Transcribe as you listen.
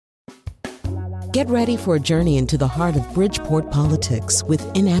Get ready for a journey into the heart of Bridgeport politics with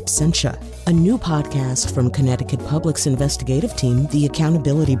In Absentia, a new podcast from Connecticut Public's investigative team, The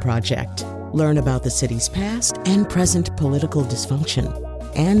Accountability Project. Learn about the city's past and present political dysfunction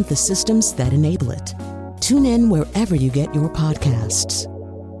and the systems that enable it. Tune in wherever you get your podcasts.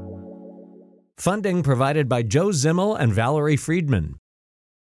 Funding provided by Joe Zimmel and Valerie Friedman.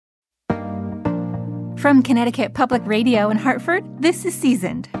 From Connecticut Public Radio in Hartford, this is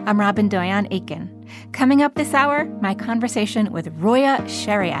Seasoned. I'm Robin Doyon-Aiken. Coming up this hour, my conversation with Roya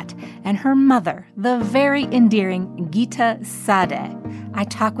Shariat and her mother, the very endearing Gita Sadeh. I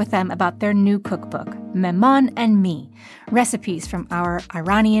talk with them about their new cookbook, Maman and Me, recipes from our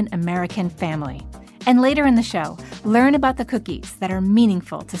Iranian-American family. And later in the show, learn about the cookies that are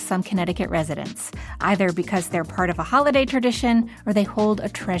meaningful to some Connecticut residents, either because they're part of a holiday tradition or they hold a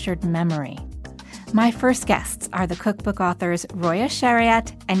treasured memory. My first guests are the cookbook authors Roya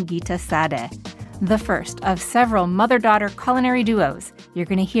Shariat and Gita Sadeh, the first of several mother-daughter culinary duos you're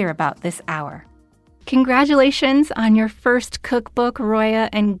going to hear about this hour. Congratulations on your first cookbook, Roya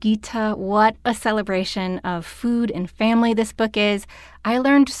and Gita. What a celebration of food and family this book is. I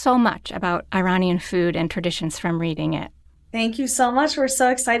learned so much about Iranian food and traditions from reading it. Thank you so much. We're so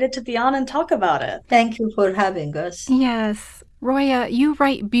excited to be on and talk about it. Thank you for having us. Yes. Roya, you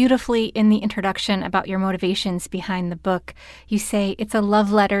write beautifully in the introduction about your motivations behind the book. You say it's a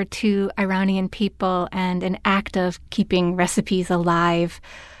love letter to Iranian people and an act of keeping recipes alive.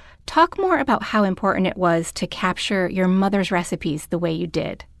 Talk more about how important it was to capture your mother's recipes the way you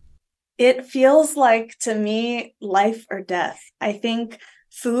did. It feels like, to me, life or death. I think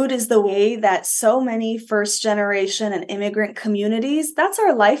food is the way that so many first generation and immigrant communities, that's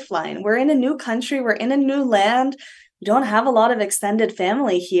our lifeline. We're in a new country, we're in a new land. We don't have a lot of extended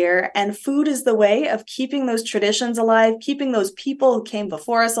family here, and food is the way of keeping those traditions alive, keeping those people who came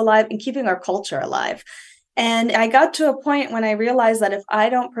before us alive, and keeping our culture alive. And I got to a point when I realized that if I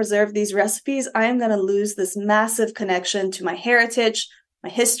don't preserve these recipes, I'm going to lose this massive connection to my heritage, my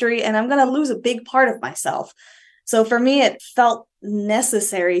history, and I'm going to lose a big part of myself. So for me, it felt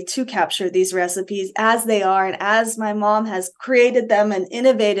necessary to capture these recipes as they are and as my mom has created them and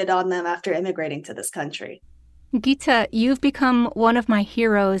innovated on them after immigrating to this country. Gita, you've become one of my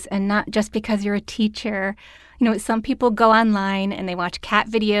heroes, and not just because you're a teacher. You know, some people go online and they watch cat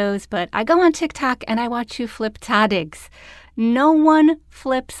videos, but I go on TikTok and I watch you flip tahdigs. No one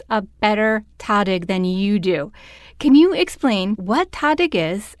flips a better tahdig than you do. Can you explain what tahdig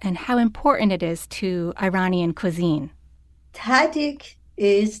is and how important it is to Iranian cuisine? Tahdig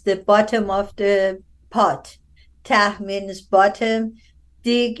is the bottom of the pot. Tah means bottom.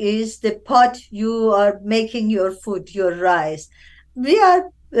 Dig is the pot you are making your food, your rice. We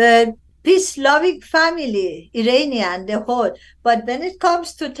are a peace-loving family, Iranian, the whole. But when it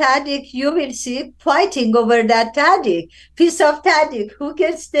comes to tahdig, you will see fighting over that tahdig, piece of tahdig. Who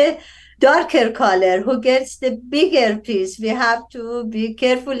gets the darker color? Who gets the bigger piece? We have to be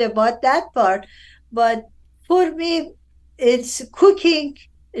careful about that part. But for me, it's cooking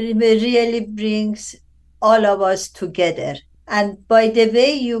really brings all of us together. And by the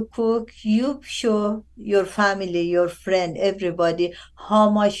way you cook, you show your family, your friend, everybody, how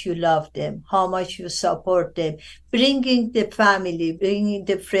much you love them, how much you support them, bringing the family, bringing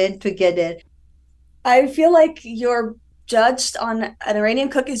the friend together. I feel like an Iranian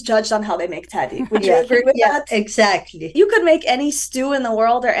cook is judged on how they make tahdig. Would you agree with that? Exactly. You could make any stew in the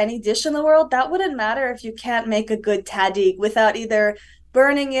world or any dish in the world. That wouldn't matter if you can't make a good tahdig without either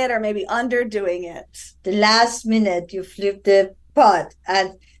burning it or maybe underdoing it. The last minute you flip the pot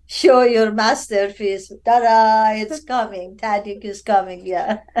and show your masterpiece. Ta-da! It's coming. Tahdig is coming.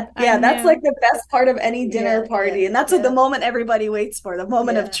 Yeah. Yeah, that's like the best part of any dinner party. And that's what the moment everybody waits for, the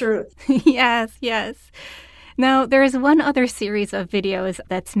moment of truth. Yes, yes. Now, there is one other series of videos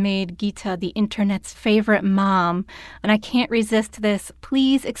that's made Gita the internet's favorite mom, and I can't resist this.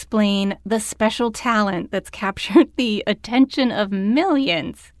 Please explain the special talent that's captured the attention of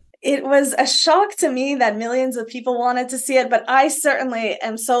millions. It was a shock to me that millions of people wanted to see it, but I certainly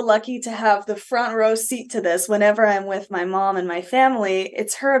am so lucky to have the front row seat to this whenever I'm with my mom and my family.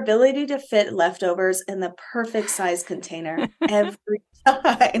 It's her ability to fit leftovers in the perfect size container every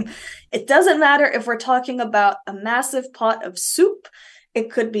time. It doesn't matter if we're talking about a massive pot of soup.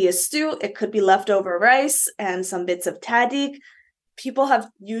 It could be a stew. It could be leftover rice and some bits of tahdig. People have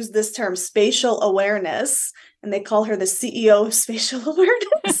used this term spatial awareness, and they call her the CEO of spatial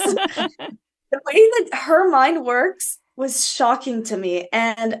awareness. The way that her mind works was shocking to me.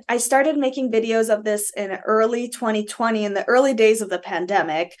 And I started making videos of this in early 2020, in the early days of the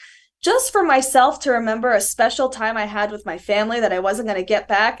pandemic. just for myself to remember a special time I had with my family that I wasn't going to get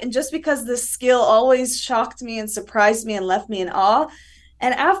back. And just because this skill always shocked me and surprised me and left me in awe.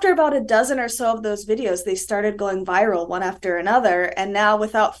 And after about a dozen or so of those videos, they started going viral one after another. And now,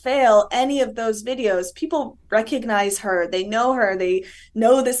 without fail, any of those videos, people recognize her. They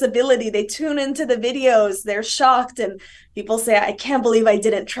know this ability. They tune into the videos. They're shocked. And people say, I can't believe I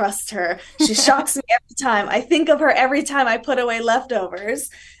didn't trust her. She shocks me every time. I think of her every time I put away leftovers.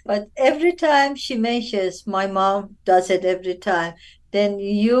 But every time she mentions my mom does it every time, then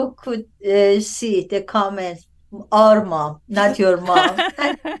you could see the comments, our mom, not your mom.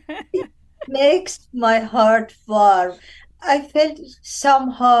 And it makes my heart warm. I felt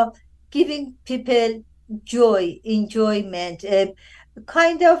somehow giving people joy, enjoyment,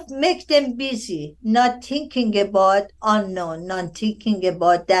 kind of make them busy, not thinking about unknown, not thinking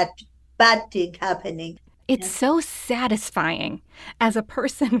about that bad thing happening. It's so satisfying as a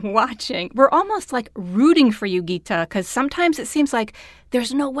person watching. We're almost like rooting for you, Gita, because sometimes it seems like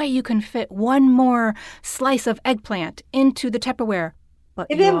there's no way you can fit one more slice of eggplant into the Tupperware. But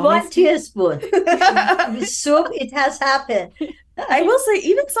even one teaspoon with soup, it has happened. I will say,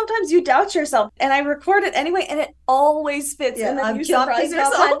 even sometimes you doubt yourself, and I record it anyway, and it always fits. Yeah, and then I'm you surprise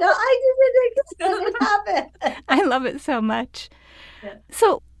yourself. I didn't it happen. I love it so much. Yeah.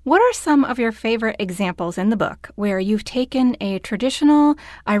 So, what are some of your favorite examples in the book where you've taken a traditional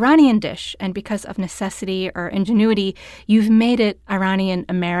Iranian dish and because of necessity or ingenuity, you've made it Iranian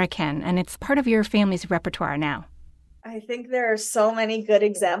American and it's part of your family's repertoire now? I think there are so many good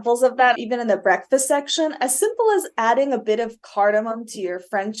examples of that, even in the breakfast section, as simple as adding a bit of cardamom to your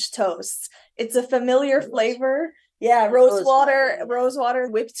French toasts. It's a familiar flavor. Yeah, rose water,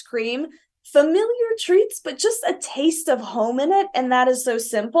 whipped cream. Familiar treats, but just a taste of home in it. And that is so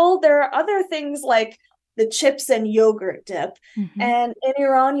simple. There are other things like the chips and yogurt dip. Mm-hmm. And in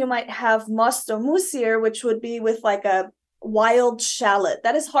Iran, you might have must or musir, which would be with like a wild shallot.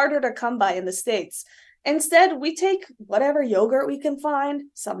 That is harder to come by in the States. Instead, we take whatever yogurt we can find,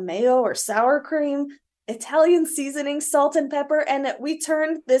 some mayo or sour cream, Italian seasoning, salt and pepper, and we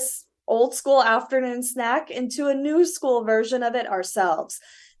turned this old school afternoon snack into a new school version of it ourselves.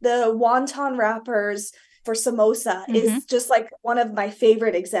 The wonton wrappers for samosa is just like one of my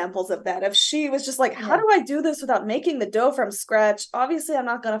favorite examples of that. She was just like, how do I do this without making the dough from scratch? Obviously, I'm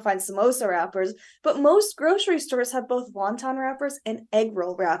not going to find samosa wrappers, but most grocery stores have both wonton wrappers and egg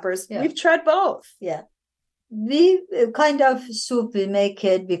roll wrappers. Yeah. We've tried both. Yeah. We kind of soup, we make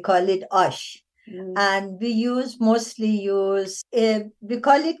it, we call it ash. And we mostly use, we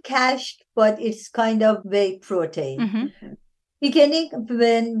call it cash, but it's kind of whey protein. Mm-hmm. Beginning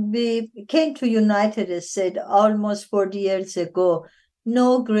when we came to United States almost 40 years ago,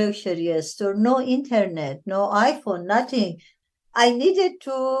 no grocery store, no internet, no iPhone, nothing. I needed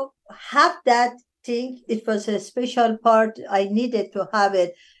to have that thing. It was a special part. I needed to have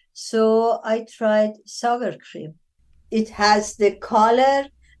it. So I tried sour cream. It has the color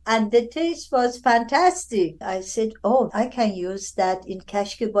and the taste was fantastic. I said, oh, I can use that in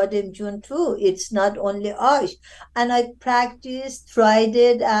kashke badem jun too. It's not only ash. And I practiced, tried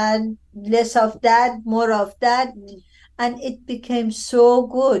it, and less of that, more of that. And it became so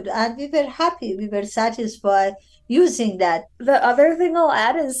good. And we were happy. We were satisfied using that. The other thing I'll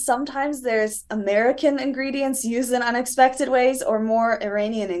add is sometimes there's American ingredients used in unexpected ways or more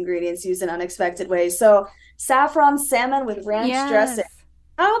Iranian ingredients used in unexpected ways. So saffron salmon with ranch dressing.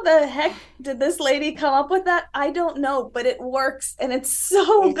 How the heck did this lady come up with that? I don't know, but it works and it's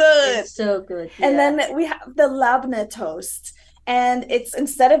so good. It's so good. Yeah. And then we have the labneh toast. And it's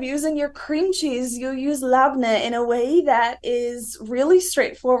instead of using your cream cheese, you use labneh in a way that is really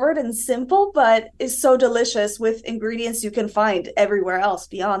straightforward and simple, but is so delicious with ingredients you can find everywhere else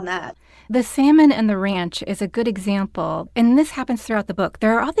beyond that. The salmon and the ranch is a good example, and this happens throughout the book.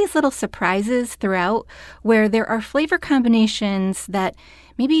 There are all these little surprises throughout where there are flavor combinations that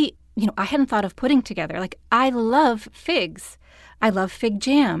maybe, I hadn't thought of putting together. Like, I love figs. I love fig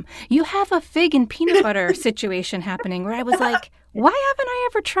jam. You have a fig and peanut butter situation happening where I was like, why haven't I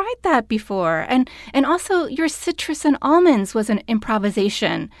ever tried that before? And also your citrus and almonds was an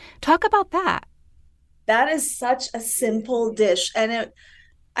improvisation. Talk about that. That is such a simple dish. And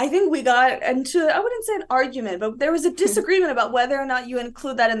I think we got into, I wouldn't say an argument, but there was a disagreement about whether or not you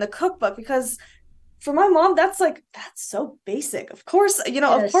include that in the cookbook, because for my mom, that's so basic. Of course, of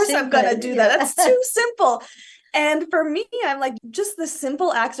course simple. I'm going to do that. That's too simple. And for me, I'm like, just the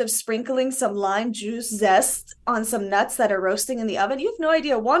simple act of sprinkling some lime juice zest on some nuts that are roasting in the oven. You have no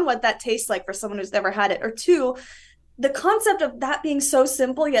idea, one, what that tastes like for someone who's never had it, or two, the concept of that being so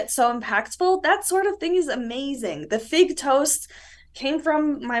simple yet so impactful, that sort of thing is amazing. The fig toast, came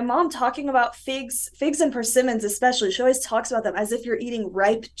from my mom talking about figs and persimmons especially. She always talks about them as if you're eating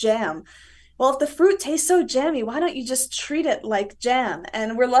ripe jam. Well, if the fruit tastes so jammy, why don't you just treat it like jam?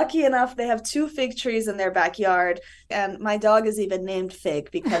 And we're lucky enough, they have 2 fig trees in their backyard. And my dog is even named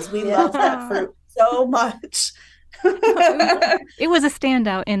Fig because we love that fruit so much. It was a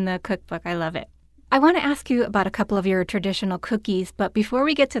standout in the cookbook. I love it. I want to ask you about a couple of your traditional cookies, but before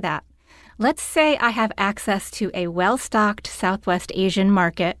we get to that, let's say I have access to a well-stocked Southwest Asian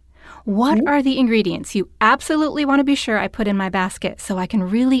market. What are the ingredients you absolutely want to be sure I put in my basket so I can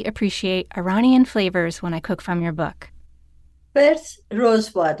really appreciate Iranian flavors when I cook from your book? First,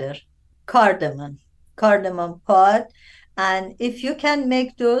 rose water, cardamom pod, and if you can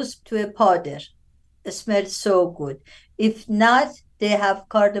make those to a powder, it smells so good. If not, they have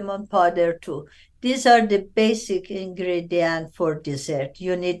cardamom powder too. These are the basic ingredients for dessert.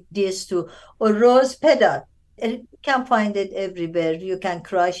 You need these two, or rose petal. You can find it everywhere. You can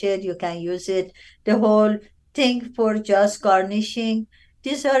crush it, you can use it, the whole thing for just garnishing.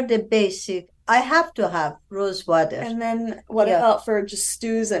 These are the basic. I have to have rose water. And then what about for just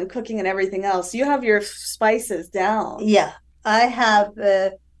stews and cooking and everything else? You have your spices down. Yeah, I have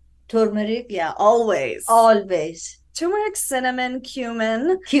turmeric. Yeah, always. Turmeric, cinnamon,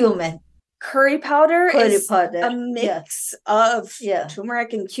 cumin. Curry powder is a mix of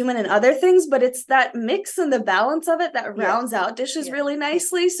turmeric and cumin and other things, but it's that mix and the balance of it that rounds out dishes really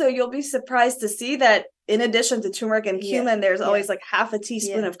nicely. So you'll be surprised to see that in addition to turmeric and cumin, there's always like half a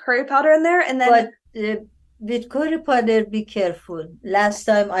teaspoon of curry powder in there. And then with curry powder, be careful. Last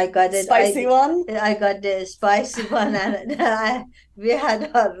time I got it. Spicy one? I got the spicy one and we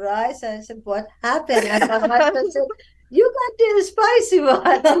had our rice. I said, what happened? And my husband said, you got the spicy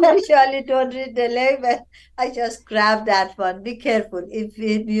one. I usually don't read the label. I just grabbed that one. Be careful. If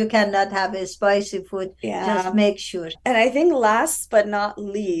you cannot have a spicy food, just make sure. And I think last but not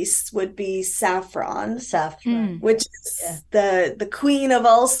least would be saffron. Which is the queen of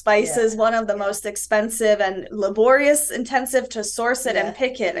all spices, one of the most expensive and laborious, intensive to source it and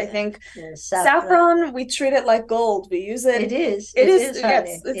pick it. I think saffron, we treat it like gold. We use it. It is.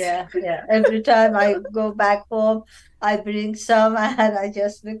 Every time I go back home, I bring some and I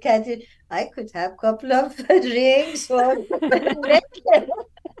just look at it. I could have a couple of rings or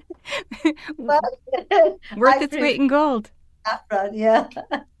worth its weight in gold. Saffron,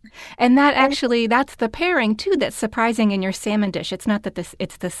 And that's the pairing too that's surprising in your salmon dish. It's not that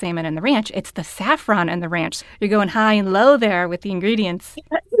it's the salmon and the ranch, it's the saffron and the ranch. You're going high and low there with the ingredients.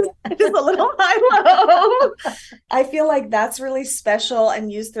 Just a little high-low. I feel like that's really special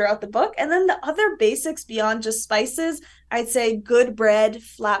and used throughout the book. And then the other basics beyond just spices, I'd say good bread,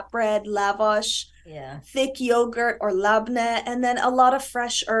 flatbread, lavash, thick yogurt or labneh, and then a lot of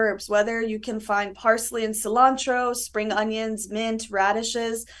fresh herbs, whether you can find parsley and cilantro, spring onions, mint,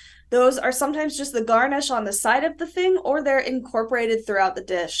 radishes. Those are sometimes just the garnish on the side of the thing, or they're incorporated throughout the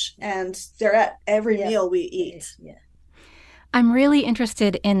dish, and they're at every meal we eat. I'm really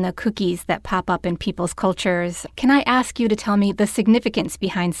interested in the cookies that pop up in people's cultures. Can I ask you to tell me the significance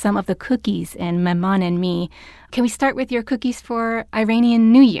behind some of the cookies in Maman and Me? Can we start with your cookies for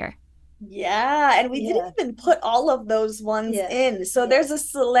Iranian New Year? Yeah, and we didn't even put all of those ones in. So there's a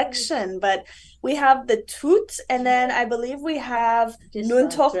selection, but we have the tut, and then I believe we have nun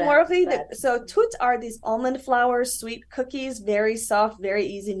tokhmorghi. So tut are these almond flour sweet cookies, very soft, very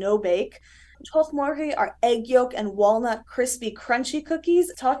easy, no bake. Tokhmorghi are egg yolk and walnut crispy crunchy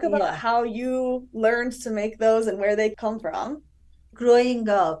cookies. Talk about how you learned to make those and where they come from. Growing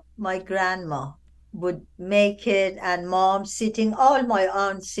up, my grandma would make it, and mom sitting, all my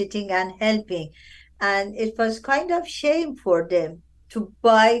aunts sitting and helping. And it was kind of shame for them to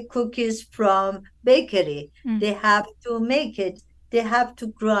buy cookies from bakery. They have to make it. They have to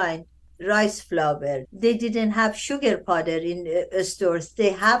grind rice flour. They didn't have sugar powder in stores.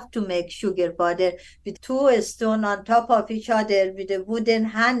 They have to make sugar powder with 2 stones on top of each other with a wooden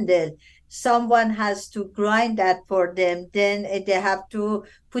handle. Someone has to grind that for them. Then they have to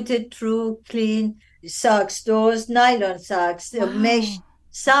put it through clean socks, those nylon socks, mesh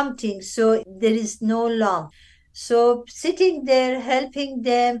something so there is no lump. So sitting there helping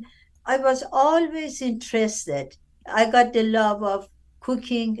them, I was always interested. I got the love of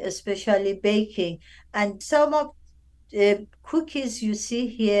cooking, especially baking. And some of the cookies you see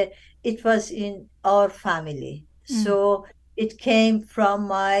here, it was in our family. So it came from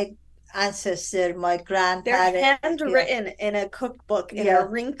my ancestor, my grandparents. They're handwritten in a cookbook, in a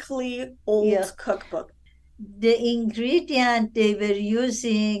wrinkly old cookbook. The ingredient they were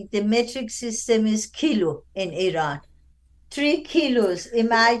using, the metric system is kilo in Iran. 3 kilos,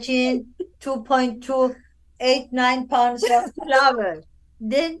 imagine 2.2 8-9 pounds of flour.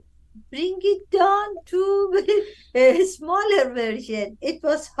 Then bring it down to a smaller version. It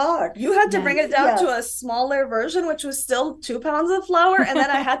was hard. You had to bring it down Yeah. to a smaller version, which was still 2 pounds of flour. And then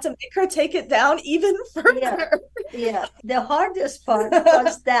I had to make her take it down even further. Yeah. The hardest part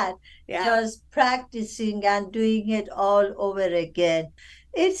was that, Yeah. just practicing and doing it all over again.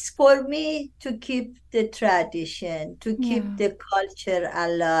 It's for me to keep the tradition, to keep Yeah. the culture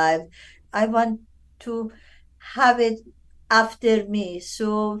alive. I want to have it after me.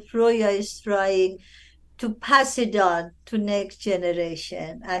 So Roya is trying to pass it on to next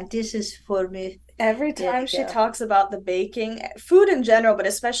generation. And this is for me. Every There time you she go. talks about the baking, food in general, but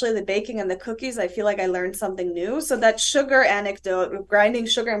especially the baking and the cookies, I feel like I learned something new. So that sugar anecdote of grinding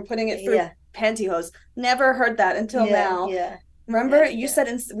sugar and putting it through Yeah. pantyhose, never heard that until Yeah, now. yeah. Remember, Yeah, you yeah.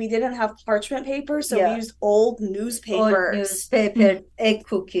 said we didn't have parchment paper, so we Yeah. used old Old newspapers. newspaper, egg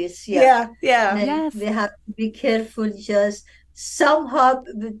cookies. Yeah. Yeah, yeah. Then Yes. we have to be careful, just somehow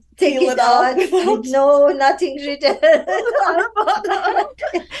take Peel it it off out with no, nothing written.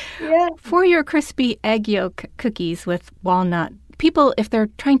 Yeah. For your crispy egg yolk cookies with walnut, people, if they're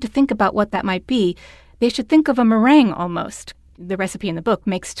trying to think about what that might be, they should think of a meringue almost. The recipe in the book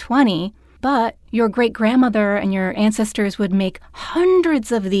makes 20, but your great-grandmother and your ancestors would make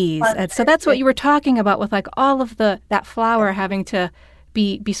hundreds of these. And so that's what you were talking about with like all of that flour having to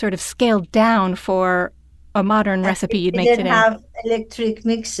be sort of scaled down for a modern recipe you'd They make didn't today. have electric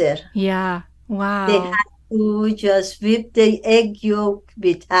mixer. Yeah. Wow. They had to just whip the egg yolk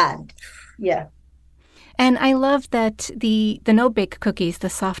with hand. Yeah. And I love that the no-bake cookies, the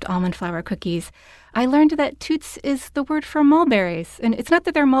soft almond flour cookies, I learned that toots is the word for mulberries. And it's not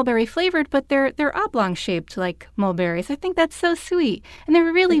that they're mulberry flavored, but they're oblong shaped like mulberries. I think that's so sweet. And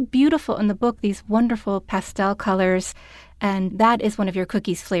they're really beautiful in the book, these wonderful pastel colors. And that is one of your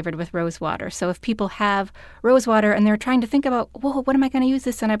cookies flavored with rose water. So if people have rose water and they're trying to think about, whoa, what am I going to use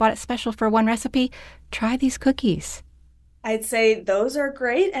this? And I bought it special for one recipe, try these cookies. I'd say those are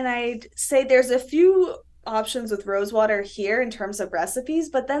great. And I'd say there's a few options with rosewater here in terms of recipes,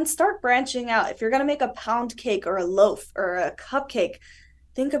 but then start branching out. If you're going to make a pound cake or a loaf or a cupcake,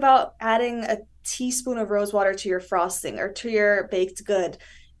 think about adding a teaspoon of rosewater to your frosting or to your baked good.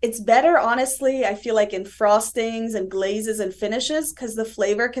 It's better, honestly, I feel like in frostings and glazes and finishes, because the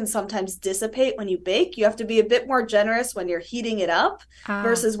flavor can sometimes dissipate when you bake. You have to be a bit more generous when you're heating it up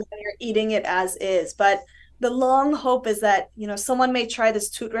versus when you're eating it as is. But the long hope is that, someone may try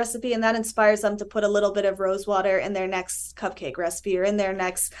this toot recipe and that inspires them to put a little bit of rose water in their next cupcake recipe or in their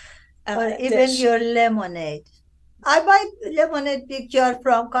next or even dish. your lemonade. I buy lemonade big jar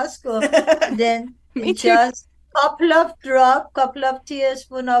from Costco. Then Me too. just couple of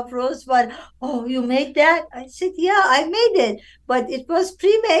teaspoon of rose water. Oh, you made that? I said, yeah, I made it, but it was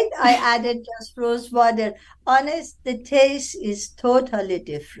pre-made. I added just rose water. Honest, the taste is totally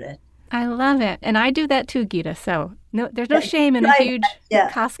different. I love it. And I do that too, Gita. So no, there's no shame in a Right. huge Yeah,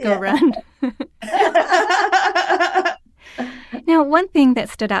 Costco yeah. run. Now, one thing that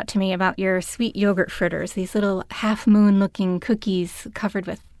stood out to me about your sweet yogurt fritters, these little half-moon looking cookies covered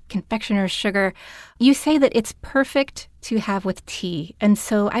with confectioner's sugar, you say that it's perfect to have with tea. And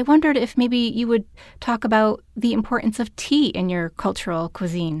so I wondered if maybe you would talk about the importance of tea in your cultural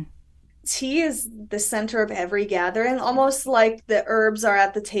cuisine. Tea is the center of every gathering, almost like the herbs are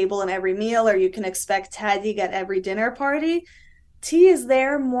at the table in every meal, or you can expect tahdig at every dinner party. Tea is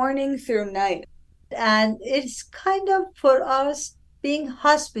there morning through night. And it's kind of for us being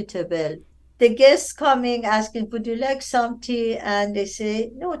hospitable. The guests coming asking, would you like some tea? And they say,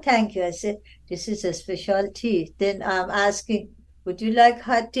 no, thank you. I say, this is a special tea. Then I'm asking, would you like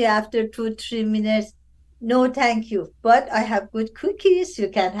hot tea after 2-3 minutes? No, thank you. But I have good cookies. You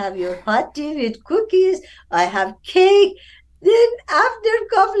can have your hot tea with cookies. I have cake. Then after a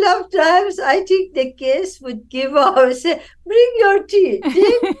couple of times, I think the guests would give up, say, bring your tea.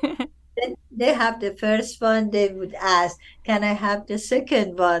 Then they have the first one, they would ask, can I have the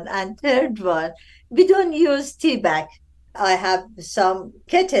second one and third one? We don't use tea bag. I have some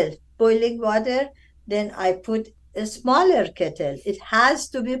kettle, boiling water. Then I put a smaller kettle. It has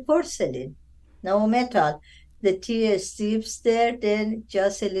to be porcelain, no metal. The tea steeps there, then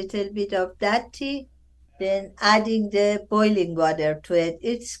just a little bit of that tea, then adding the boiling water to it.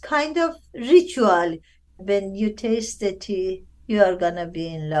 It's kind of ritual. When you taste the tea, you are going to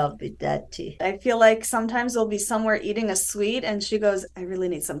be in love with that tea. I feel like sometimes we'll be somewhere eating a sweet and she goes, I really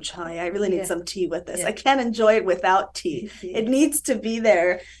need some chai. I really need some tea with this. Yeah. I can't enjoy it without tea. It needs to be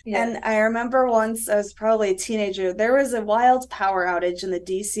there. Yeah. And I remember once I was probably a teenager, there was a wild power outage in the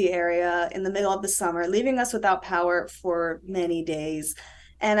DC area in the middle of the summer, leaving us without power for many days.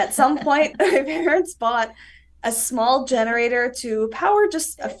 And at some point, my parents bought a small generator to power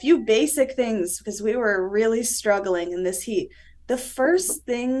just a few basic things because we were really struggling in this heat. The first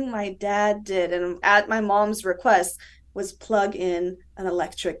thing my dad did, and at my mom's request, was plug in an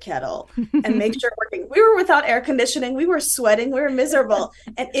electric kettle and make sure working. We were without air conditioning. We were sweating. We were miserable.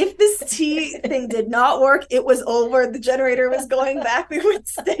 And if this tea thing did not work, it was over. The generator was going back. We would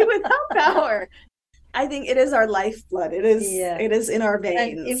stay without power. I think it is our lifeblood. It is in our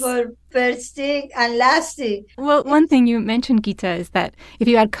veins. And it was first thing and last thing. Well, one thing you mentioned, Gita, is that if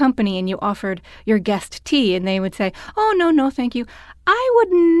you had company and you offered your guest tea and they would say, oh, no, thank you, I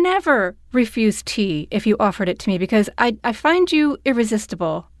would never refuse tea if you offered it to me because I find you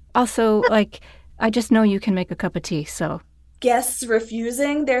irresistible. Also, I just know you can make a cup of tea, so. Guests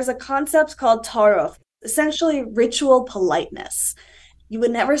refusing, there's a concept called tarof, essentially ritual politeness. You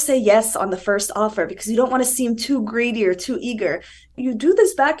would never say yes on the first offer because you don't want to seem too greedy or too eager. You do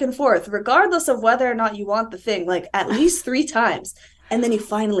this back and forth, regardless of whether or not you want the thing, like at least 3 times. And then you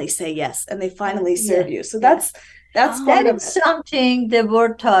finally say yes, and they finally serve you. So that's that is something, the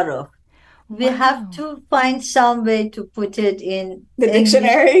word taro. We have to find some way to put it in the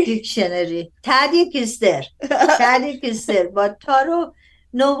dictionary. Tadik is there. Tadik is there. But taro,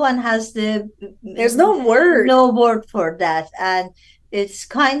 no one has there's no word. No word for that. And it's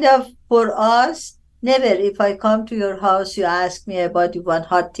kind of, for us, never, if I come to your house, you ask me about you want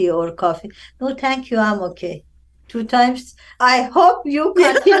hot tea or coffee. No, thank you, I'm okay. 2 times. I hope you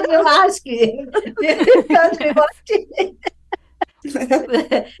continue asking. Because we want tea.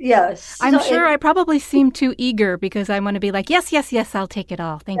 Yes. I'm sure I probably seem too eager because I want to be like, yes, I'll take it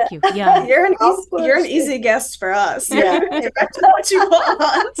all. Thank you. Yeah. You're an easy guest for us. Yeah. Direct what you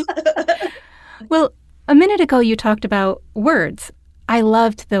want. Well, a minute ago you talked about words. I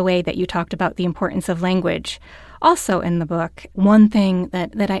loved the way that you talked about the importance of language. Also in the book, one thing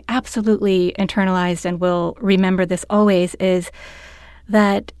that I absolutely internalized and will remember this always is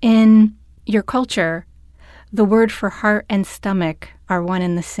that in your culture, the word for heart and stomach are one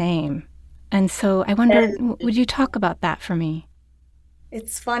and the same. And so I wondered, would you talk about that for me?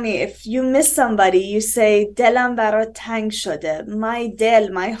 It's funny. If you miss somebody, you say, Delam barat tang shode.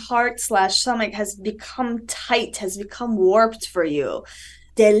 My heart/stomach has become tight, has become warped for you.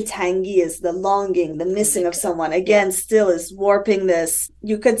 Del tangi is the longing, the missing of someone. Again, still is warping this.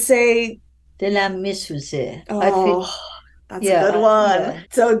 You could say, Delam misuse. That's a good one. Yeah.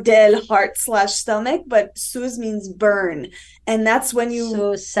 So del, heart/stomach, but suz means burn. And that's when you...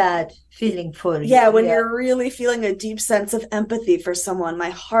 So sad feeling for you. Yeah, when you're really feeling a deep sense of empathy for someone. My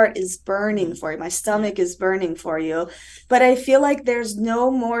heart is burning for you. My stomach is burning for you. But I feel like there's no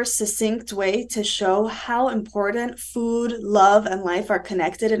more succinct way to show how important food, love, and life are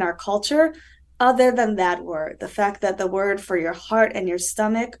connected in our culture other than that word. The fact that the word for your heart and your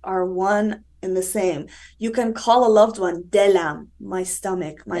stomach are one in the same. You can call a loved one delam, my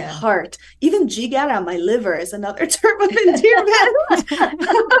stomach, my heart. Even jigara, my liver, is another term of endearment.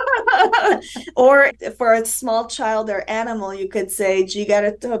 Or for a small child or animal, you could say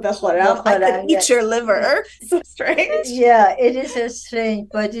jigara to bechoram, I could eat your liver. So strange. Yeah, it is so strange,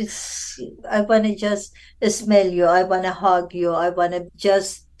 but I want to just smell you. I want to hug you. I want to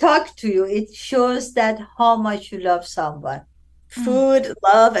just talk to you. It shows that how much you love someone. Food,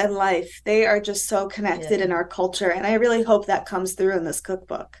 love, and life, they are just so connected in our culture. And I really hope that comes through in this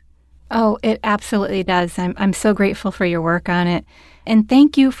cookbook. Oh, it absolutely does. I'm so grateful for your work on it. And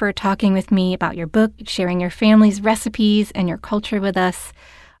thank you for talking with me about your book, sharing your family's recipes and your culture with us.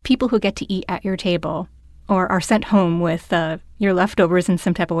 People who get to eat at your table or are sent home with your leftovers in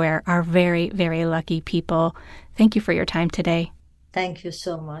some Tupperware are very, very lucky people. Thank you for your time today. Thank you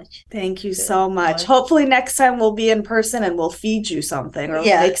so much. Thank you so much. Hopefully next time we'll be in person and we'll feed you something or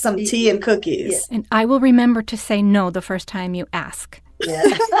make some tea and cookies. Yeah. And I will remember to say no the first time you ask. Yeah.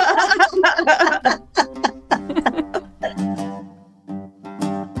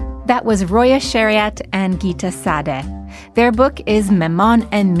 That was Roya Shariat and Gita Sadeh. Their book is Maman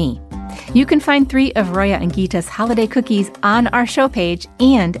and Me. You can find 3 of Roya and Gita's holiday cookies on our show page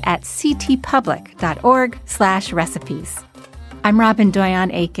and at ctpublic.org/recipes. I'm Robin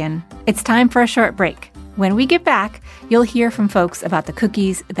Doyon-Aiken. It's time for a short break. When we get back, you'll hear from folks about the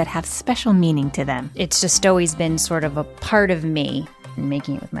cookies that have special meaning to them. It's just always been sort of a part of me, and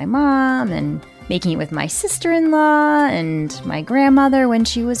making it with my mom and making it with my sister-in-law and my grandmother when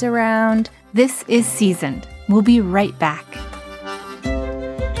she was around. This is Seasoned. We'll be right back.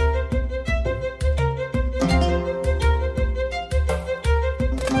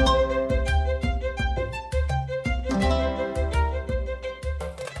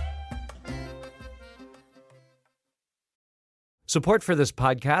 Support for this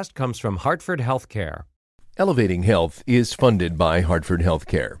podcast comes from Hartford Healthcare. Elevating Health is funded by Hartford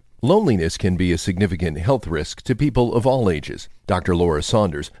Healthcare. Loneliness can be a significant health risk to people of all ages. Dr. Laura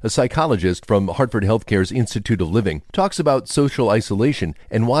Saunders, a psychologist from Hartford Healthcare's Institute of Living, talks about social isolation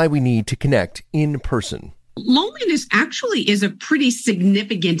and why we need to connect in person. Loneliness actually is a pretty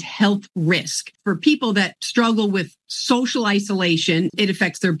significant health risk for people that struggle with social isolation. It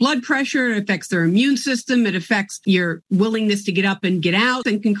affects their blood pressure, it affects their immune system, it affects your willingness to get up and get out,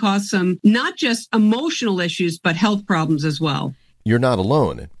 and can cause some not just emotional issues, but health problems as well. You're not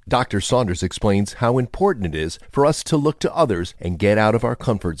alone. Dr. Saunders explains how important it is for us to look to others and get out of our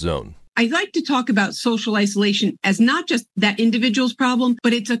comfort zone. I like to talk about social isolation as not just that individual's problem,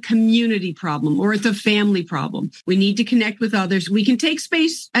 but it's a community problem or it's a family problem. We need to connect with others. We can take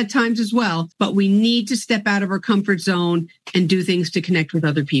space at times as well, but we need to step out of our comfort zone and do things to connect with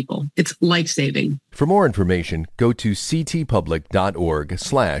other people. It's life-saving. For more information, go to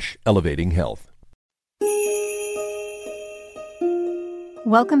ctpublic.org/elevatinghealth.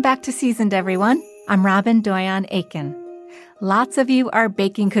 Welcome back to Seasoned, everyone. I'm Robin Doyon-Aiken. Lots of you are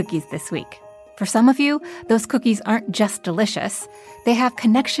baking cookies this week. For some of you, those cookies aren't just delicious. They have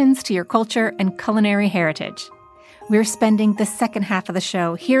connections to your culture and culinary heritage. We're spending the second half of the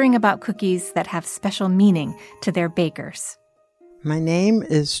show hearing about cookies that have special meaning to their bakers. My name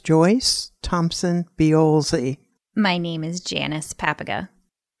is Joyce Thompson Biolzi. My name is Janice Papaga.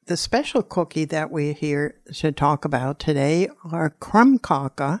 The special cookie that we're here to talk about today are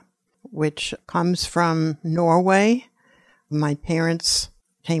krumkake, which comes from Norway. My parents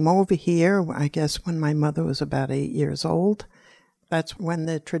came over here, I guess, when my mother was about 8 years old. That's when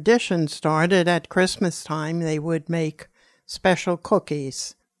the tradition started. At Christmas time, they would make special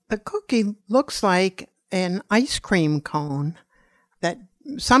cookies. The cookie looks like an ice cream cone that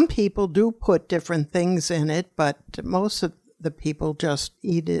some people do put different things in it, but most of the people just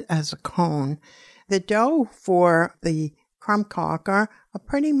eat it as a cone. The dough for the krumkake are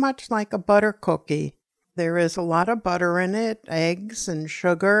pretty much like a butter cookie. There is a lot of butter in it, eggs and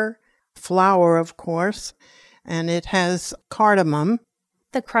sugar, flour, of course, and it has cardamom.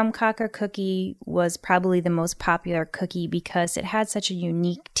 The krumkake cookie was probably the most popular cookie because it had such a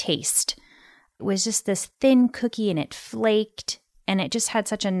unique taste. It was just this thin cookie and it flaked, and it just had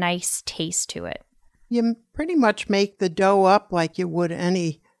such a nice taste to it. You pretty much make the dough up like you would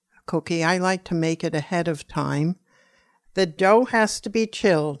any cookie. I like to make it ahead of time. The dough has to be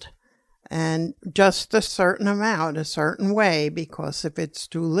chilled. And just a certain amount, a certain way, because if it's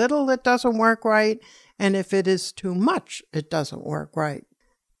too little, it doesn't work right. And if it is too much, it doesn't work right.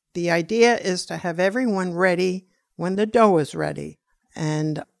 The idea is to have everyone ready when the dough is ready.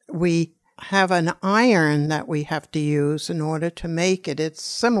 And we have an iron that we have to use in order to make it. It's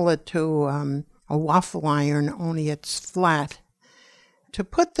similar to a waffle iron, only it's flat. To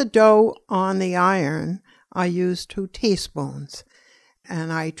put the dough on the iron, I use 2 teaspoons.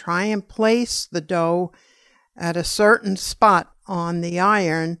 And I try and place the dough at a certain spot on the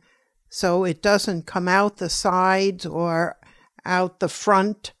iron so it doesn't come out the sides or out the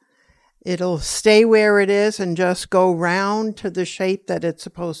front. It'll stay where it is and just go round to the shape that it's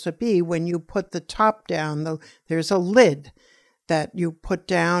supposed to be. When you put the top down, there's a lid that you put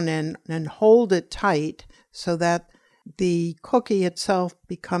down and hold it tight so that the cookie itself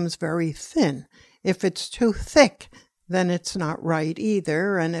becomes very thin. If it's too thick, then it's not right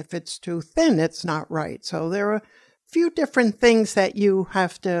either. And if it's too thin, it's not right. So there are a few different things that you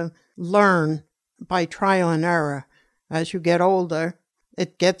have to learn by trial and error. As you get older,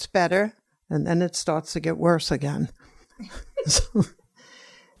 it gets better, and then it starts to get worse again. So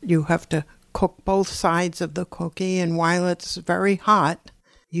you have to cook both sides of the cookie, and while it's very hot,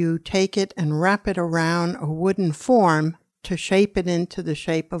 you take it and wrap it around a wooden form to shape it into the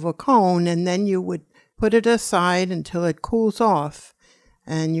shape of a cone, and then you would put it aside until it cools off,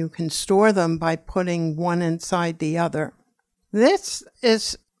 and you can store them by putting one inside the other. This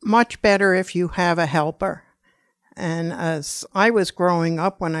is much better if you have a helper. And as I was growing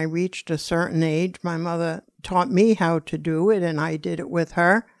up, when I reached a certain age, my mother taught me how to do it, and I did it with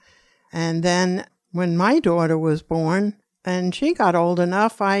her. And then when my daughter was born and she got old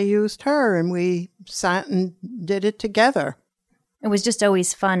enough, I used her, and we sat and did it together. It was just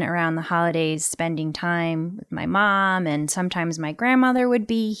always fun around the holidays, spending time with my mom, and sometimes my grandmother would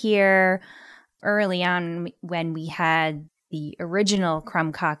be here. Early on, when we had the original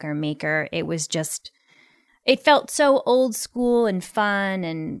krumkake maker, it felt so old school and fun,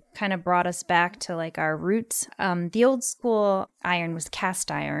 and kind of brought us back to like our roots. The old school iron was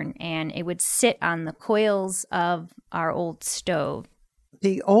cast iron, and it would sit on the coils of our old stove.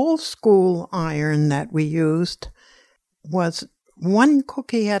 The old school iron that we used was one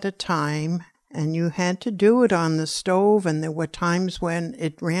cookie at a time, and you had to do it on the stove, and there were times when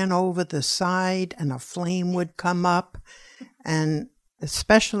it ran over the side and a flame would come up, and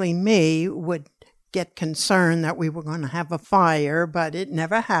especially me would get concerned that we were going to have a fire, but it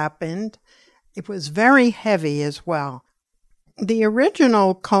never happened. It was very heavy as well. The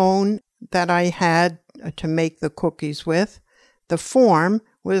original cone that I had to make the cookies with, the form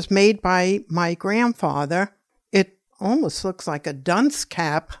was made by my grandfather. It almost looks like a dunce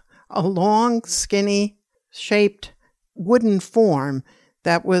cap, a long, skinny, shaped wooden form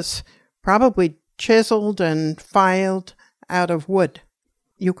that was probably chiseled and filed out of wood.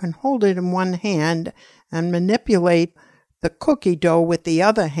 You can hold it in one hand and manipulate the cookie dough with the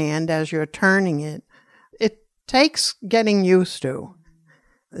other hand as you're turning it. It takes getting used to,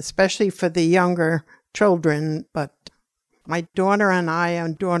 especially for the younger children, but my daughter and I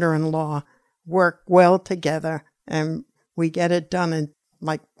and daughter-in-law work well together, and we get it done in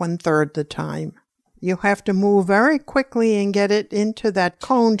like 1/3 the time. You have to move very quickly and get it into that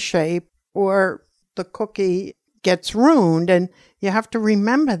cone shape, or the cookie gets ruined. And you have to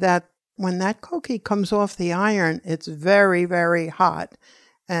remember that when that cookie comes off the iron, it's very, very hot,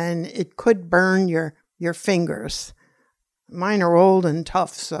 and it could burn your fingers. Mine are old and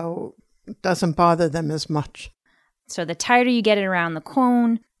tough, so it doesn't bother them as much. So the tighter you get it around the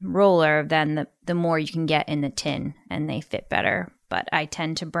cone roller, then the more you can get in the tin, and they fit better. But I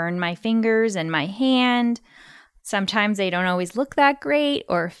tend to burn my fingers and my hand. Sometimes they don't always look that great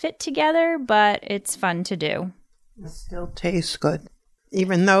or fit together, but it's fun to do. It still tastes good.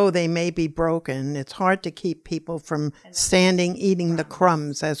 Even though they may be broken, it's hard to keep people from standing eating the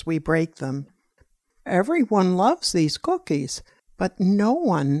crumbs as we break them. Everyone loves these cookies, but no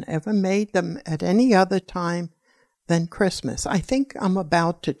one ever made them at any other time than Christmas. I think I'm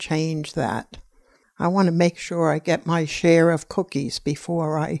about to change that. I want to make sure I get my share of cookies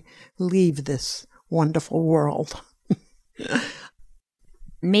before I leave this wonderful world.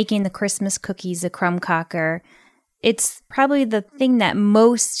 Making the Christmas cookies, a crumb cocker, it's probably the thing that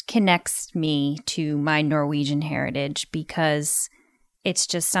most connects me to my Norwegian heritage, because it's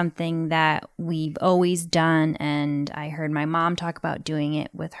just something that we've always done, and I heard my mom talk about doing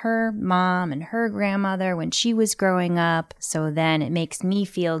it with her mom and her grandmother when she was growing up. So then it makes me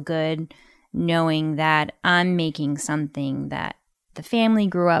feel good knowing that I'm making something that the family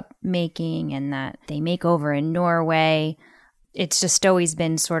grew up making and that they make over in Norway. It's just always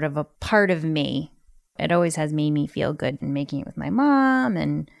been sort of a part of me. It always has made me feel good, in making it with my mom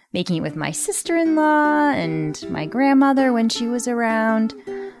and making it with my sister-in-law and my grandmother when she was around.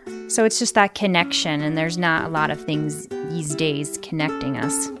 So it's just that connection, and there's not a lot of things these days connecting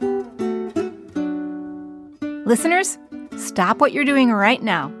us. Listeners, stop what you're doing right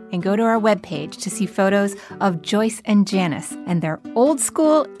now and go to our webpage to see photos of Joyce and Janice and their old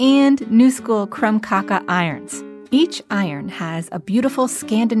school and new school crumb kaka irons. Each iron has a beautiful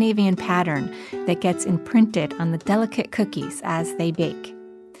Scandinavian pattern that gets imprinted on the delicate cookies as they bake.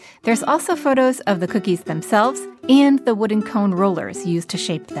 There's also photos of the cookies themselves and the wooden cone rollers used to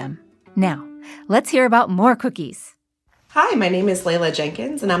shape them. Now, let's hear about more cookies. Hi, my name is Layla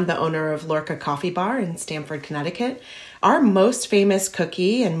Jenkins, and I'm the owner of Lorca Coffee Bar in Stamford, Connecticut. Our most famous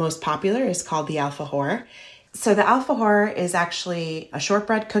cookie and most popular is called the alfajor. So the alfajor is actually a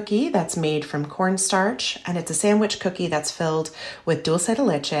shortbread cookie that's made from cornstarch, and it's a sandwich cookie that's filled with dulce de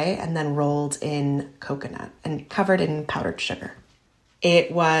leche and then rolled in coconut and covered in powdered sugar.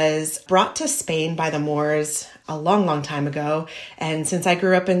 It was brought to Spain by the Moors a long, long time ago, and since I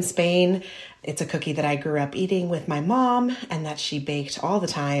grew up in Spain, it's a cookie that I grew up eating with my mom and that she baked all the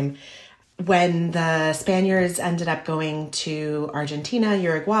time. When the Spaniards ended up going to Argentina,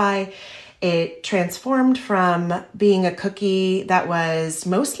 Uruguay, it transformed from being a cookie that was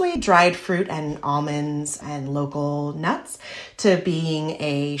mostly dried fruit and almonds and local nuts to being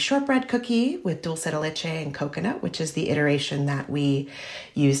a shortbread cookie with dulce de leche and coconut, which is the iteration that we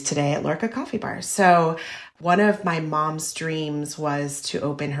use today at Lorca Coffee Bar. So one of my mom's dreams was to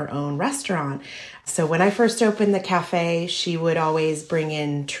open her own restaurant. So when I first opened the cafe, she would always bring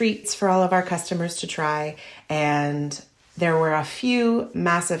in treats for all of our customers to try, and there were a few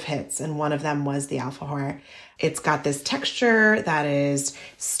massive hits, and one of them was the alfajor. It's got this texture that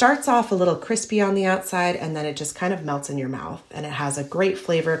starts off a little crispy on the outside, and then it just kind of melts in your mouth. And it has a great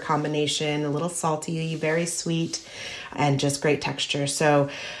flavor combination, a little salty, very sweet, and just great texture. So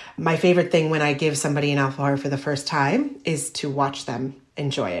my favorite thing when I give somebody an alfajor for the first time is to watch them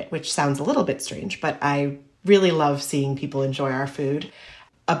enjoy it, which sounds a little bit strange, but I really love seeing people enjoy our food.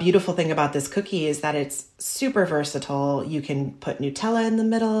 A beautiful thing about this cookie is that it's super versatile. You can put Nutella in the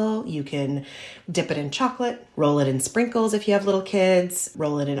middle. You can dip it in chocolate, roll it in sprinkles if you have little kids,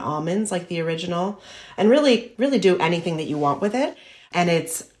 roll it in almonds like the original, and really, really do anything that you want with it. And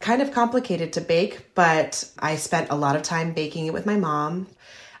it's kind of complicated to bake, but I spent a lot of time baking it with my mom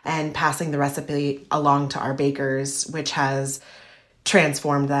and passing the recipe along to our bakers, which has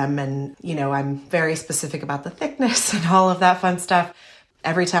transformed them. And, I'm very specific about the thickness and all of that fun stuff.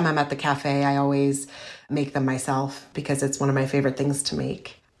 Every time I'm at the cafe, I always make them myself because it's one of my favorite things to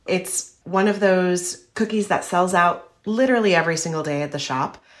make. It's one of those cookies that sells out literally every single day at the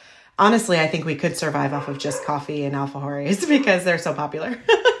shop. Honestly, I think we could survive off of just coffee and alfajores because they're so popular.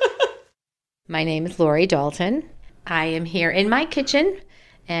 My name is Lori Dalton. I am here in my kitchen,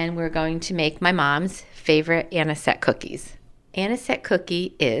 and we're going to make my mom's favorite anisette cookies. Anisette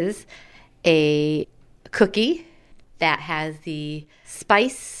cookie is a cookie that has the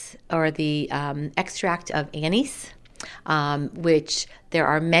spice or the extract of anise, which there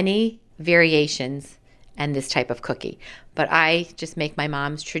are many variations in this type of cookie. But I just make my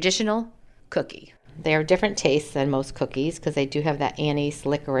mom's traditional cookie. They are different tastes than most cookies because they do have that anise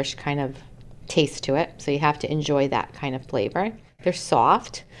licorice kind of taste to it. So you have to enjoy that kind of flavor. They're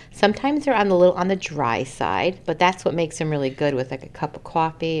soft. Sometimes they're on the dry side, but that's what makes them really good with like a cup of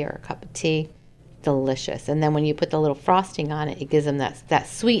coffee or a cup of tea. Delicious. And then when you put the little frosting on it, it gives them that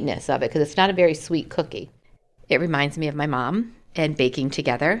sweetness of it because it's not a very sweet cookie. It reminds me of my mom and baking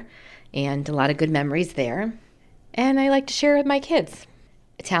together and a lot of good memories there. And I like to share with my kids.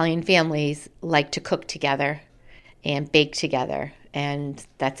 Italian families like to cook together and bake together, and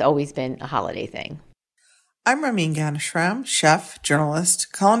that's always been a holiday thing. I'm Ramin Ganeshram, chef,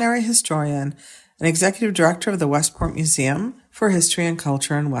 journalist, culinary historian, and executive director of the Westport Museum for History and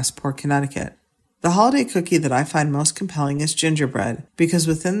Culture in Westport, Connecticut. The holiday cookie that I find most compelling is gingerbread, because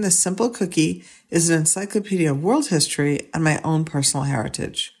within this simple cookie is an encyclopedia of world history and my own personal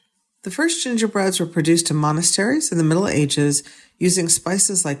heritage. The first gingerbreads were produced in monasteries in the Middle Ages using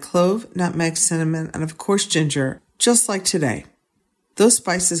spices like clove, nutmeg, cinnamon, and of course ginger, just like today. Those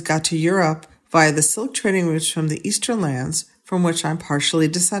spices got to Europe via the silk trading routes from the eastern lands from which I'm partially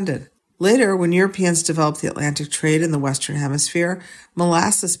descended. Later, when Europeans developed the Atlantic trade in the Western Hemisphere,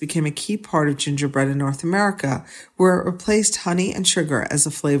 molasses became a key part of gingerbread in North America, where it replaced honey and sugar as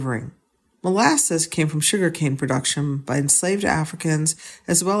a flavoring. Molasses came from sugarcane production by enslaved Africans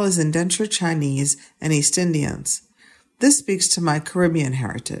as well as indentured Chinese and East Indians. This speaks to my Caribbean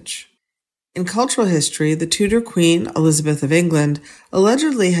heritage. In cultural history, the Tudor Queen, Elizabeth of England,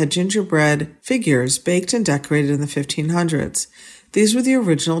 allegedly had gingerbread figures baked and decorated in the 1500s. These were the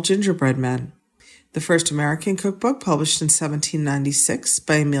original gingerbread men. The first American cookbook, published in 1796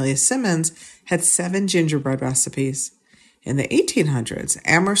 by Amelia Simmons, had 7 gingerbread recipes. In the 1800s,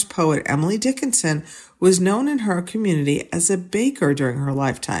 Amherst poet Emily Dickinson was known in her community as a baker during her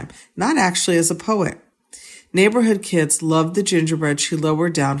lifetime, not actually as a poet. Neighborhood kids loved the gingerbread she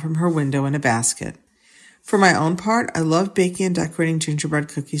lowered down from her window in a basket. For my own part, I love baking and decorating gingerbread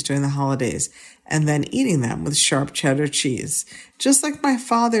cookies during the holidays, and then eating them with sharp cheddar cheese, just like my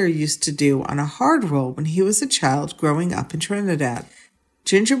father used to do on a hard roll when he was a child growing up in Trinidad.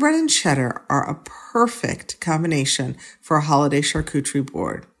 Gingerbread and cheddar are a perfect combination for a holiday charcuterie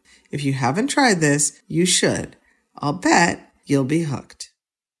board. If you haven't tried this, you should. I'll bet you'll be hooked.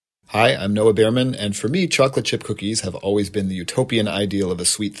 Hi, I'm Noah Behrman, and for me, chocolate chip cookies have always been the utopian ideal of a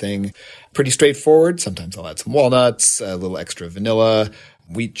sweet thing. Pretty straightforward. Sometimes I'll add some walnuts, a little extra vanilla,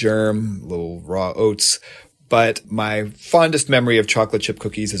 wheat germ, little raw oats. But my fondest memory of chocolate chip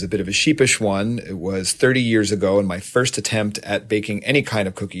cookies is a bit of a sheepish one. It was 30 years ago, and my first attempt at baking any kind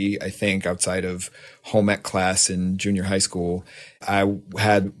of cookie, I think, outside of home ec class in junior high school. I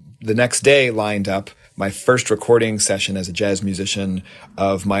had the next day lined up my first recording session as a jazz musician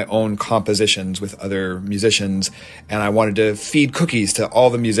of my own compositions with other musicians, and I wanted to feed cookies to all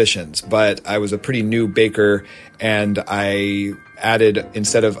the musicians, but I was a pretty new baker, and I added,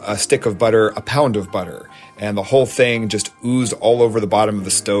 instead of a stick of butter, a pound of butter, and the whole thing just oozed all over the bottom of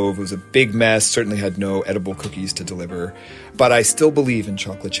the stove. It was a big mess, certainly had no edible cookies to deliver, but I still believe in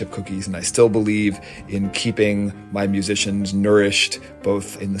chocolate chip cookies, and I still believe in keeping my musicians nourished,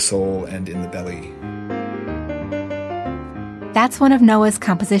 both in the soul and in the belly. That's one of Noah's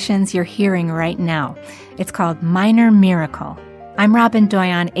compositions you're hearing right now. It's called Minor Miracle. I'm Robin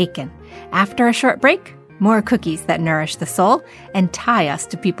Doyon Aiken. After a short break, more cookies that nourish the soul and tie us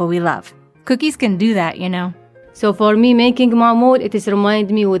to people we love. Cookies can do that, you know. So for me, making Maman, it is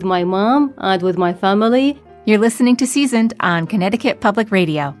remind me with my mom and with my family. You're listening to Seasoned on Connecticut Public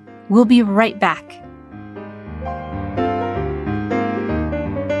Radio. We'll be right back.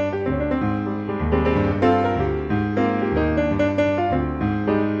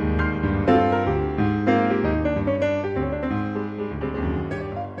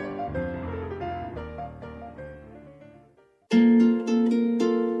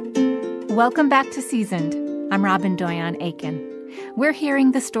 Welcome back to Seasoned. I'm Robin Doyon Aiken. We're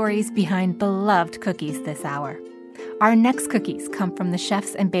hearing the stories behind beloved cookies this hour. Our next cookies come from the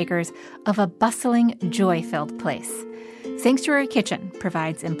chefs and bakers of a bustling, joy-filled place. Sanctuary Kitchen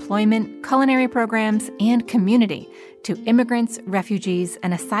provides employment, culinary programs, and community to immigrants, refugees,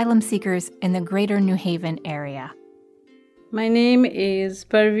 and asylum seekers in the greater New Haven area. My name is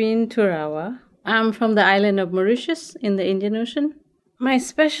Parveen Turawa. I'm from the island of Mauritius in the Indian Ocean. My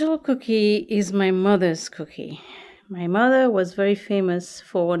special cookie is my mother's cookie. My mother was very famous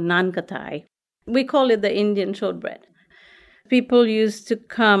for naan katai. We call it the Indian shortbread. People used to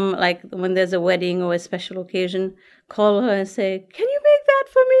come, like when there's a wedding or a special occasion, call her and say, "Can you make that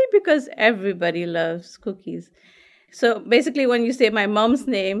for me?" Because everybody loves cookies. So basically when you say my mom's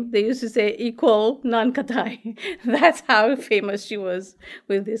name, they used to say equal naan katai. That's how famous she was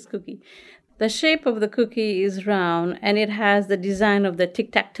with this cookie. The shape of the cookie is round, and it has the design of the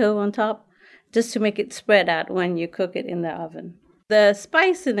tic-tac-toe on top, just to make it spread out when you cook it in the oven. The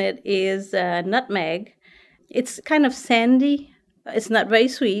spice in it is nutmeg. It's kind of sandy. It's not very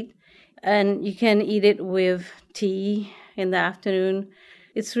sweet, and you can eat it with tea in the afternoon.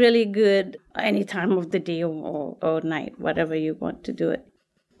 It's really good any time of the day or night, whatever you want to do it.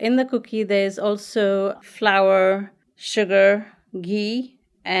 In the cookie, there's also flour, sugar, ghee,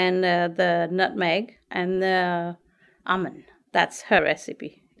 and the nutmeg and the almond. That's her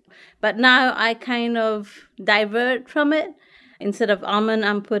recipe. But now I kind of divert from it. Instead of almond,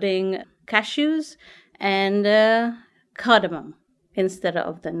 I'm putting cashews and cardamom instead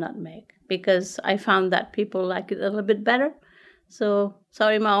of the nutmeg because I found that people like it a little bit better. So,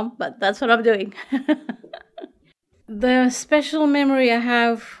 sorry, Mom, but that's what I'm doing. The special memory I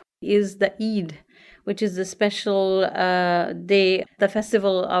have is the Eid, which is the special day, the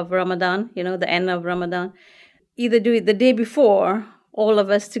festival of Ramadan, the end of Ramadan. Either do it the day before, all of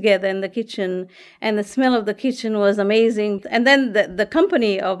us together in the kitchen, and the smell of the kitchen was amazing. And then the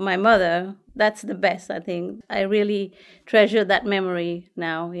company of my mother, that's the best, I think. I really treasure that memory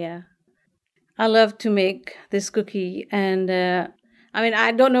now, yeah. I love to make this cookie, and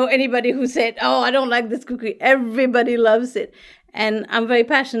I don't know anybody who said, "Oh, I don't like this cookie." Everybody loves it. And I'm very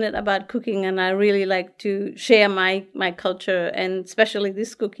passionate about cooking, and I really like to share my culture, and especially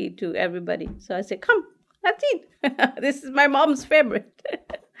this cookie, to everybody. So I say, "Come, let's eat." This is my mom's favorite.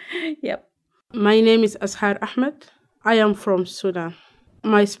 Yep. My name is Ashar Ahmed. I am from Sudan.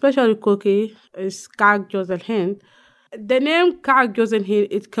 My special cookie is Kaak Josel Hind. The name Kaak Josel Hind,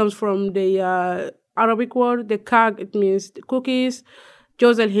 it comes from the Arabic word. The Kaak, it means cookies.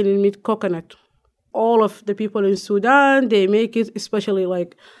 Josel Hind, it means coconut. All of the people in Sudan, they make it, especially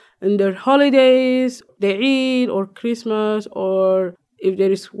like in their holidays, the Eid or Christmas, or if there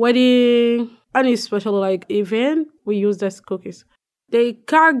is wedding, any special like event, we use these cookies. The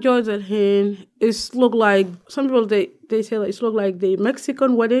Kaak Josel Hind is look like, some people they say it's look like the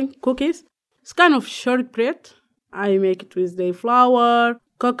Mexican wedding cookies. It's kind of shortbread. I make it with the flour,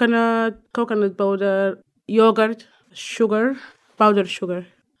 coconut powder, yogurt, sugar, powdered sugar.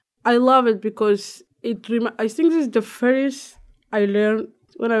 I love it because I think this is the first I learned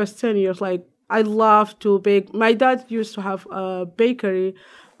when I was 10 years. Like, I love to bake. My dad used to have a bakery,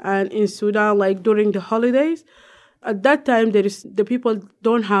 and in Sudan, like during the holidays, at that time, the people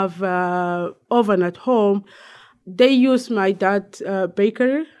don't have oven at home. They use my dad's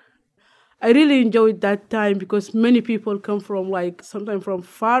bakery. I really enjoyed that time because many people come from sometimes from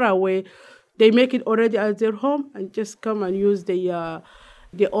far away. They make it already at their home and just come and use the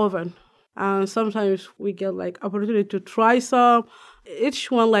oven. And sometimes we get opportunity to try some.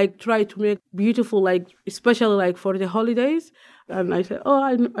 Each one try to make beautiful, especially for the holidays. And I said, "Oh,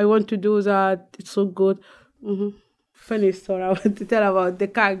 I want to do that. It's so good." Mm-hmm. Funny story I want to tell about the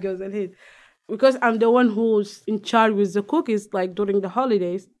Kaak Josel Hind. Because I'm the one who's in charge with the cookies during the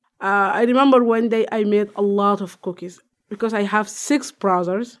holidays. I remember one day I made a lot of cookies because I have 6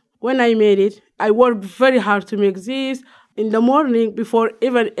 brothers. When I made it, I worked very hard to make this. In the morning, before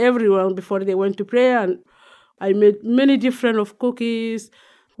they went to prayer, and I made many different of cookies.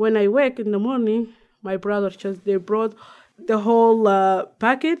 When I wake in the morning, my brothers they brought the whole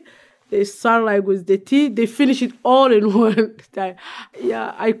packet. They start with the tea. They finish it all in one time.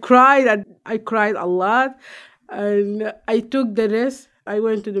 Yeah, I cried a lot, and I took the rest. I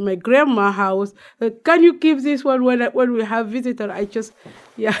went to my grandma's house. Can you keep this one when we have visitors?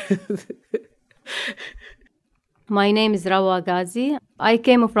 Yeah. My name is Roya Ghazi. I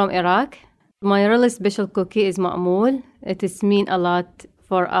came from Iraq. My really special cookie is ma'moul. It is mean a lot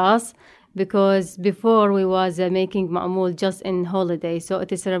for us because before we was making ma'moul just in holiday. So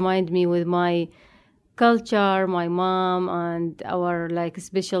it is remind me with my culture, my mom, and our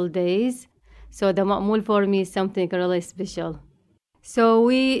special days. So the ma'mul for me is something really special. So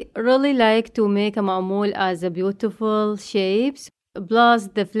we really like to make a ma'mul as a beautiful shapes. Plus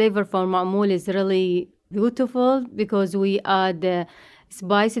the flavor for ma'mul is really beautiful because we add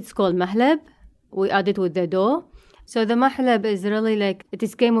spice. It's called mahlab. We add it with the dough. So the mahlab is really like, it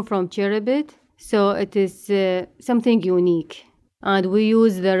is came from cherry bit. So it is something unique. And we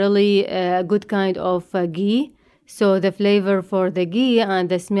use the really good kind of ghee. So the flavor for the ghee and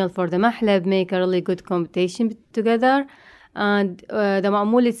the smell for the mahlab make a really good combination together. And the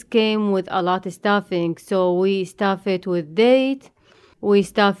ma'mul came with a lot of stuffing. So we stuff it with date. We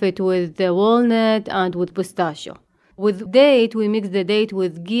stuff it with the walnut and with pistachio. With date, we mix the date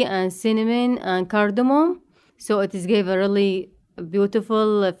with ghee and cinnamon and cardamom. So it is gave a really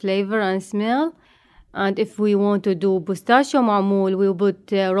beautiful flavor and smell. And if we want to do pistachio ma'mul, we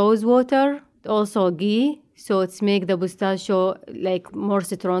put rose water, also ghee. So it's make the pistachio like more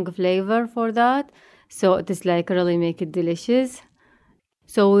strong flavor for that. So it is like really make it delicious.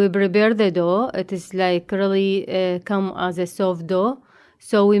 So we prepare the dough. It is like really come as a soft dough.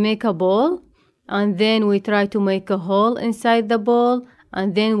 So we make a bowl, and then we try to make a hole inside the bowl,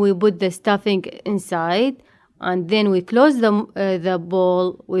 and then we put the stuffing inside, and then we close the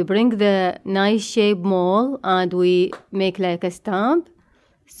bowl. We bring the nice shape mold, and we make like a stamp.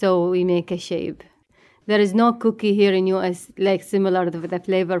 So we make a shape. There is no cookie here in US like similar to the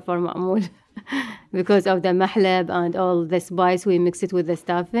flavor for ma'mul because of the mahlab and all the spice. We mix it with the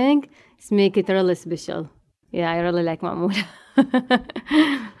stuffing. It's make it really special. Yeah, I really like ma'mul.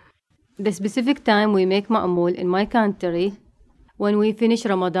 The specific time we make ma'mul in my country, when we finish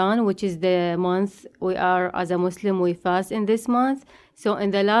Ramadan, which is the month we are, as a Muslim, we fast in this month. So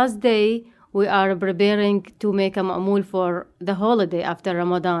in the last day, we are preparing to make a ma'mul for the holiday after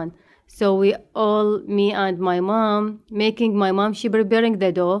Ramadan. So we all, me and my mom, she preparing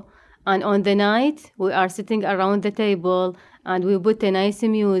the dough. And on the night, we are sitting around the table and we put a nice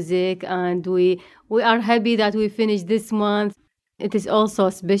music and we are happy that we finished this month. It is also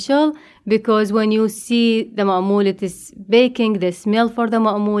special because when you see the ma'mul, it is baking, the smell for the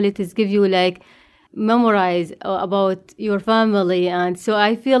ma'mul, it is give you like memorize about your family. And so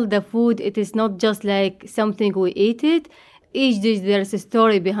I feel the food, it is not just like something we eat it. Each dish, there's a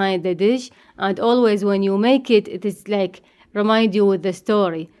story behind the dish. And always when you make it, it is like remind you with the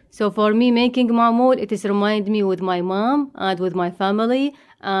story. So for me, making ma'mul, it is remind me with my mom and with my family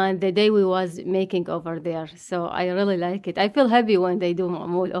and the day we was making over there. So I really like it. I feel happy when they do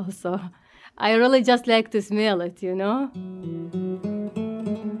ma'mul also. I really just like to smell it, you know.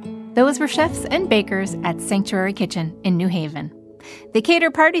 Those were chefs and bakers at Sanctuary Kitchen in New Haven. They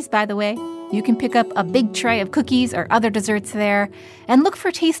cater parties, by the way. You can pick up a big tray of cookies or other desserts there, and look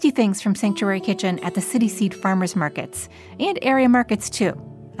for tasty things from Sanctuary Kitchen at the City Seed Farmers Markets and area markets too.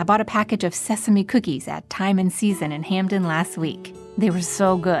 I bought a package of sesame cookies at Time and Season in Hamden last week. They were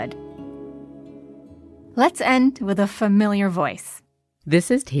so good. Let's end with a familiar voice.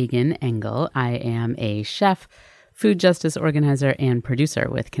 This is Tegan Engel. I am a chef, food justice organizer, and producer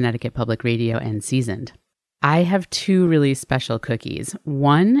with Connecticut Public Radio and Seasoned. I have two really special cookies.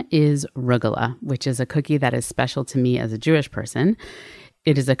 One is rugula, which is a cookie that is special to me as a Jewish person.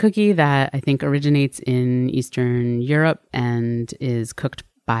 It is a cookie that I think originates in Eastern Europe and is cooked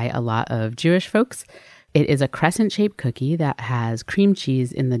by a lot of Jewish folks. It is a crescent-shaped cookie that has cream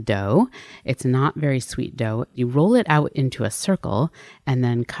cheese in the dough. It's not very sweet dough. You roll it out into a circle and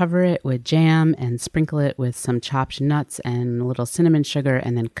then cover it with jam and sprinkle it with some chopped nuts and a little cinnamon sugar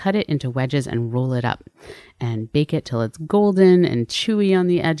and then cut it into wedges and roll it up and bake it till it's golden and chewy on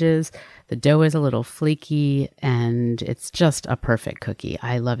the edges. The dough is a little flaky and it's just a perfect cookie.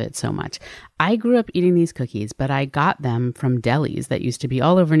 I love it so much. I grew up eating these cookies, but I got them from delis that used to be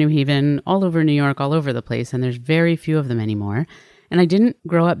all over New Haven, all over New York, all over the place, and there's very few of them anymore. And I didn't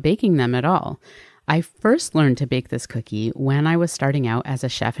grow up baking them at all. I first learned to bake this cookie when I was starting out as a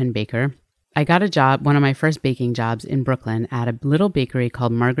chef and baker. I got a job, one of my first baking jobs in Brooklyn at a little bakery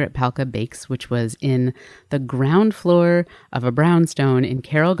called Margaret Palka Bakes, which was in the ground floor of a brownstone in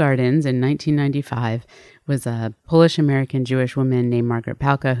Carroll Gardens in 1995. It was a Polish-American Jewish woman named Margaret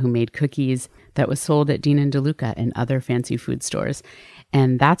Palka who made cookies that was sold at Dean and DeLuca and other fancy food stores.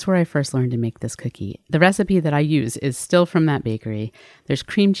 And that's where I first learned to make this cookie. The recipe that I use is still from that bakery. There's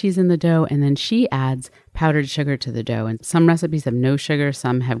cream cheese in the dough, and then she adds powdered sugar to the dough. And some recipes have no sugar,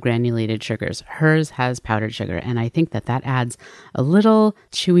 some have granulated sugars. Hers has powdered sugar, and I think that adds a little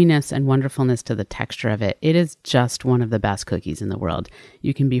chewiness and wonderfulness to the texture of it. It is just one of the best cookies in the world.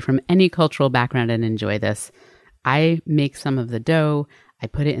 You can be from any cultural background and enjoy this. I make some of the dough. I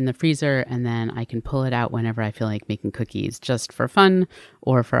put it in the freezer, and then I can pull it out whenever I feel like making cookies, just for fun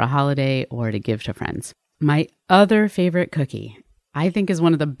or for a holiday or to give to friends. My other favorite cookie, I think, is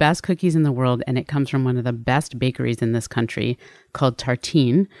one of the best cookies in the world, and it comes from one of the best bakeries in this country called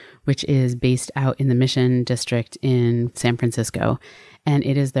Tartine, which is based out in the Mission District in San Francisco, and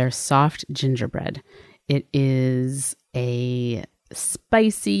it is their soft gingerbread. It is a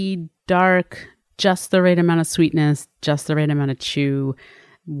spicy, dark, just the right amount of sweetness, just the right amount of chew,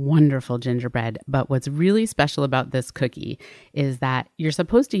 wonderful gingerbread. But what's really special about this cookie is that you're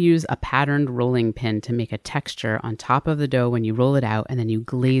supposed to use a patterned rolling pin to make a texture on top of the dough when you roll it out, and then you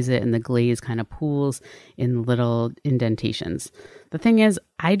glaze it, and the glaze kind of pools in little indentations. The thing is,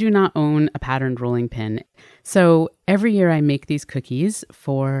 I do not own a patterned rolling pin. So every year I make these cookies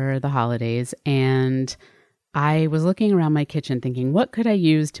for the holidays, and I was looking around my kitchen thinking, what could I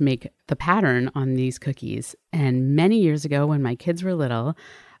use to make the pattern on these cookies? And many years ago, when my kids were little,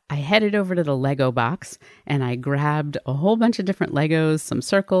 I headed over to the Lego box and I grabbed a whole bunch of different Legos, some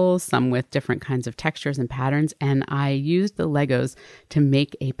circles, some with different kinds of textures and patterns. And I used the Legos to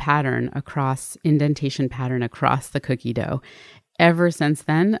make a indentation pattern across the cookie dough. Ever since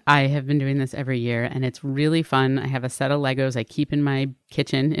then, I have been doing this every year, and it's really fun. I have a set of Legos I keep in my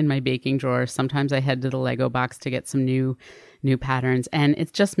kitchen, in my baking drawer. Sometimes I head to the Lego box to get some new patterns, and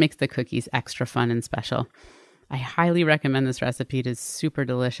it just makes the cookies extra fun and special. I highly recommend this recipe. It is super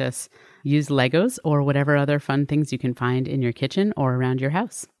delicious. Use Legos or whatever other fun things you can find in your kitchen or around your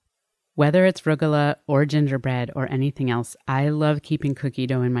house. Whether it's rugelach or gingerbread or anything else, I love keeping cookie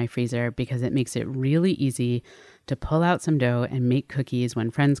dough in my freezer because it makes it really easy to pull out some dough and make cookies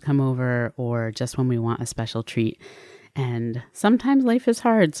when friends come over or just when we want a special treat. And sometimes life is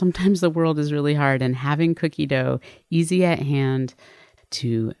hard. Sometimes the world is really hard, and having cookie dough easy at hand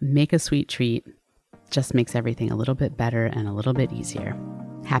to make a sweet treat just makes everything a little bit better and a little bit easier.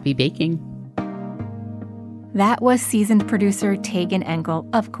 Happy baking. That was seasoned producer Tegan Engel,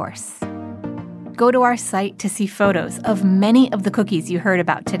 of course. Go to our site to see photos of many of the cookies you heard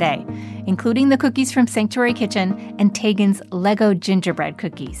about today, including the cookies from Sanctuary Kitchen and Tegan's Lego gingerbread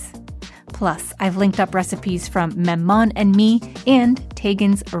cookies. Plus, I've linked up recipes from Maman and me and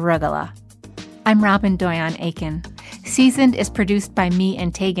Tegan's rugelach. I'm Robin Doyon Aiken. Seasoned is produced by me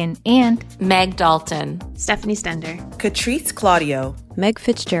and Tegan and Meg Dalton, Stephanie Stender, Catrice Claudio, Meg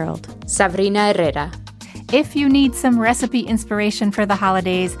Fitzgerald, Sabrina Herrera. If you need some recipe inspiration for the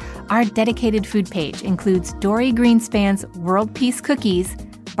holidays, our dedicated food page includes Dory Greenspan's World Peace cookies,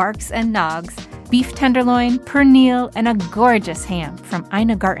 Barks and Nogs, beef tenderloin, pernil, and a gorgeous ham from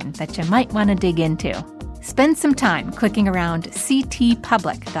Ina Garten that you might want to dig into. Spend some time clicking around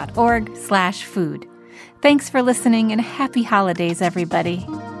ctpublic.org/food. Thanks for listening and happy holidays, everybody.